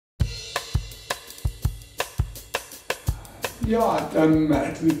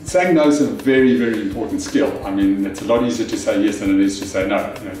Yeah, saying no is a very, very important skill. I mean, it's a lot easier to say yes than it is to say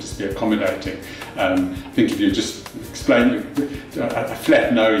no. Just be accommodating. I think if you just explain, a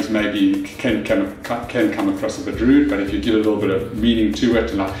flat no is maybe can come across a bit rude, but if you give a little bit of meaning to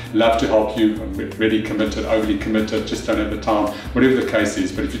it, and I love to help you, I'm really committed, overly committed, just don't have the time, whatever the case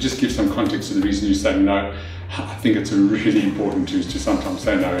is. But if you just give some context to the reason you're saying no, I think it's really important to sometimes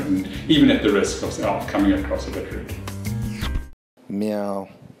say no, and even at the risk of coming across a bit rude. Meow.